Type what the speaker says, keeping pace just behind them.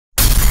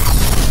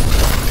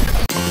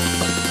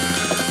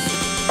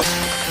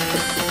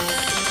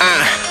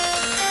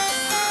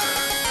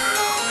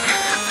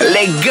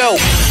Let go.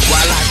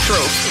 WhyLie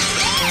crew.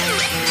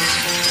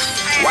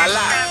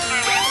 WhyLie.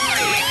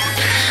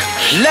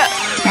 Look,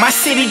 my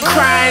city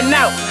crying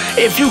out.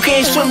 If you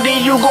can't swim,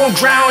 then you gon'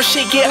 drown.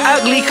 Shit get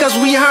ugly, cause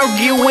we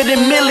hungry with a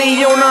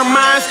million on our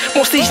minds.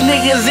 Most these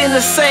niggas in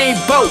the same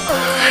boat.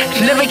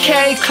 Never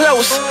came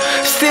close.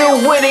 Still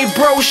wear they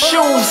bro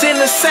shoes in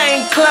the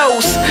same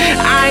clothes.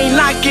 I ain't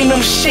knocking them,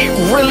 shit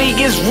really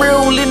is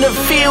real in the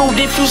field.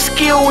 If you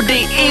skilled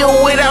and ill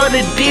without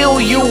a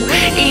deal, you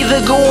either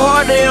go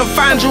harder and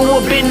find you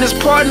a business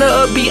partner,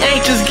 or be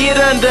anxious,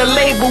 get under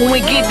label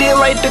and get there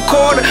like the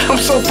quarter. I'm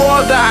so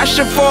farther, I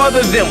should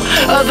father them,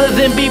 other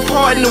than be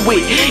partnered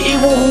with.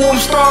 Even who I'm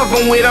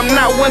starving with, I'm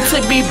not one to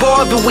be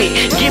bothered with.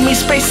 Give me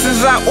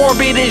spaces I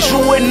orbit as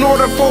you in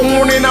order for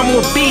warning. I'm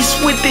a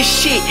beast with this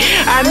shit.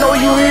 I know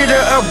you hear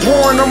the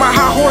uproaring on my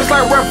high horse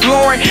like Ralph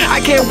Lauren. I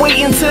can't wait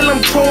until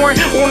I'm torn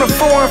on the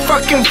foreign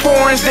fucking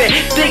foreigns that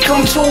they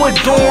come to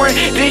adorn.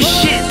 This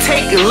shit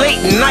take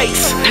late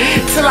nights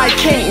till I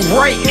can't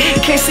write.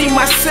 Can't see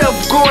myself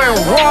going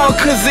wrong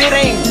cause it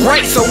ain't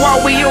right. So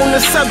while we on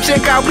the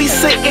subject, I'll be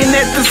sitting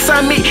at the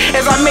summit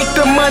as I make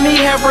the money,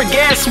 have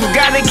orgasms,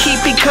 gotta keep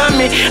it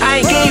coming.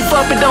 I ain't gave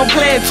up and don't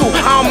plan to.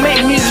 I don't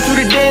make music for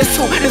the dance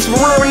to. It's for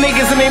real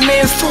niggas and they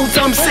mans too.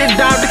 Tell them sit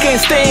down, they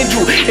can't stand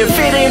you. If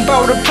it ain't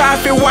about the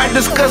profit, why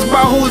discuss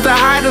about who's the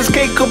hottest?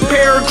 Can't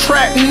compare a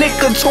trap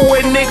nigga to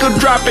a nigga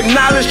dropping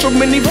knowledge. Too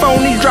many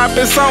phonies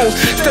dropping songs,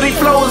 steady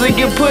flows and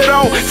get put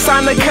on.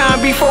 Sign the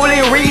con before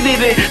they read it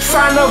and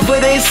sign up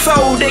for they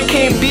soul. They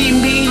can't beat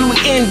me, you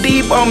in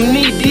deep, I'm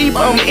knee deep,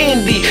 I'm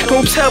in deep.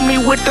 Don't tell me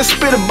what to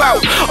spit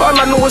about. All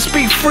I know is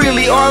speak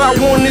freely. All I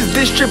want is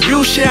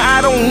distribution.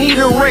 I don't need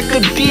a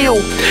record deal.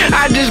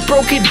 I just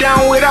broke it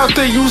down without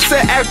the use of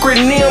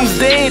acronyms.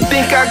 They didn't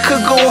think I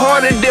could go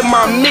harder than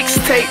my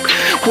mixtape.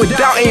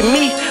 Without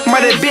me,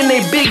 might have been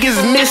their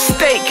biggest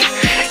mistake.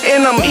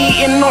 And I'm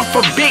eating off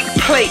a big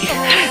plate.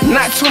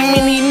 Not too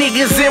many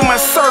niggas in my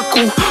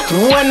circle.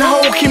 One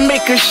hole can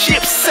make a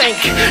ship sink.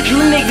 You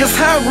niggas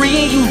hungry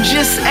and you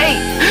just ate.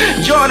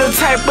 Y'all the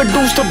type of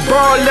dudes to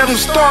borrow, let them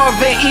starve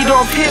and eat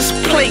off his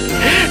plate.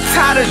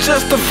 Tired of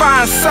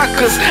justifying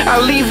suckers, I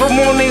leave them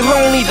on they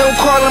lonely. Don't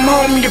call them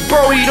home, your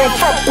bro, you don't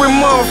fuck with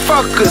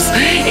motherfuckers.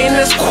 And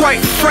it's quite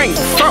frank,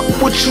 fuck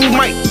what you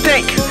might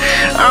think.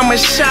 I'ma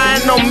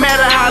shine no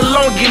matter how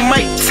long it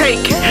might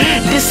take.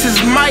 This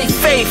is my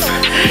faith,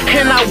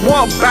 and I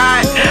walk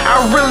by it.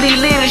 I really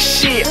live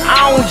this shit,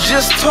 I don't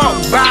just talk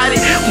about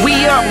it. We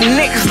up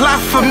next, La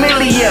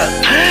Familia.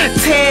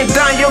 Tearing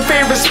down your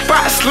favorite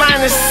spots, line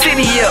the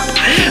city up.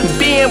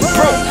 Being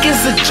broke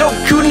is a joke,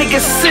 you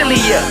niggas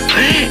sillier.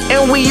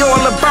 And we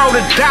all about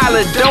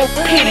 $1, don't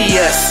pity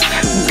us.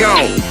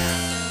 Gone.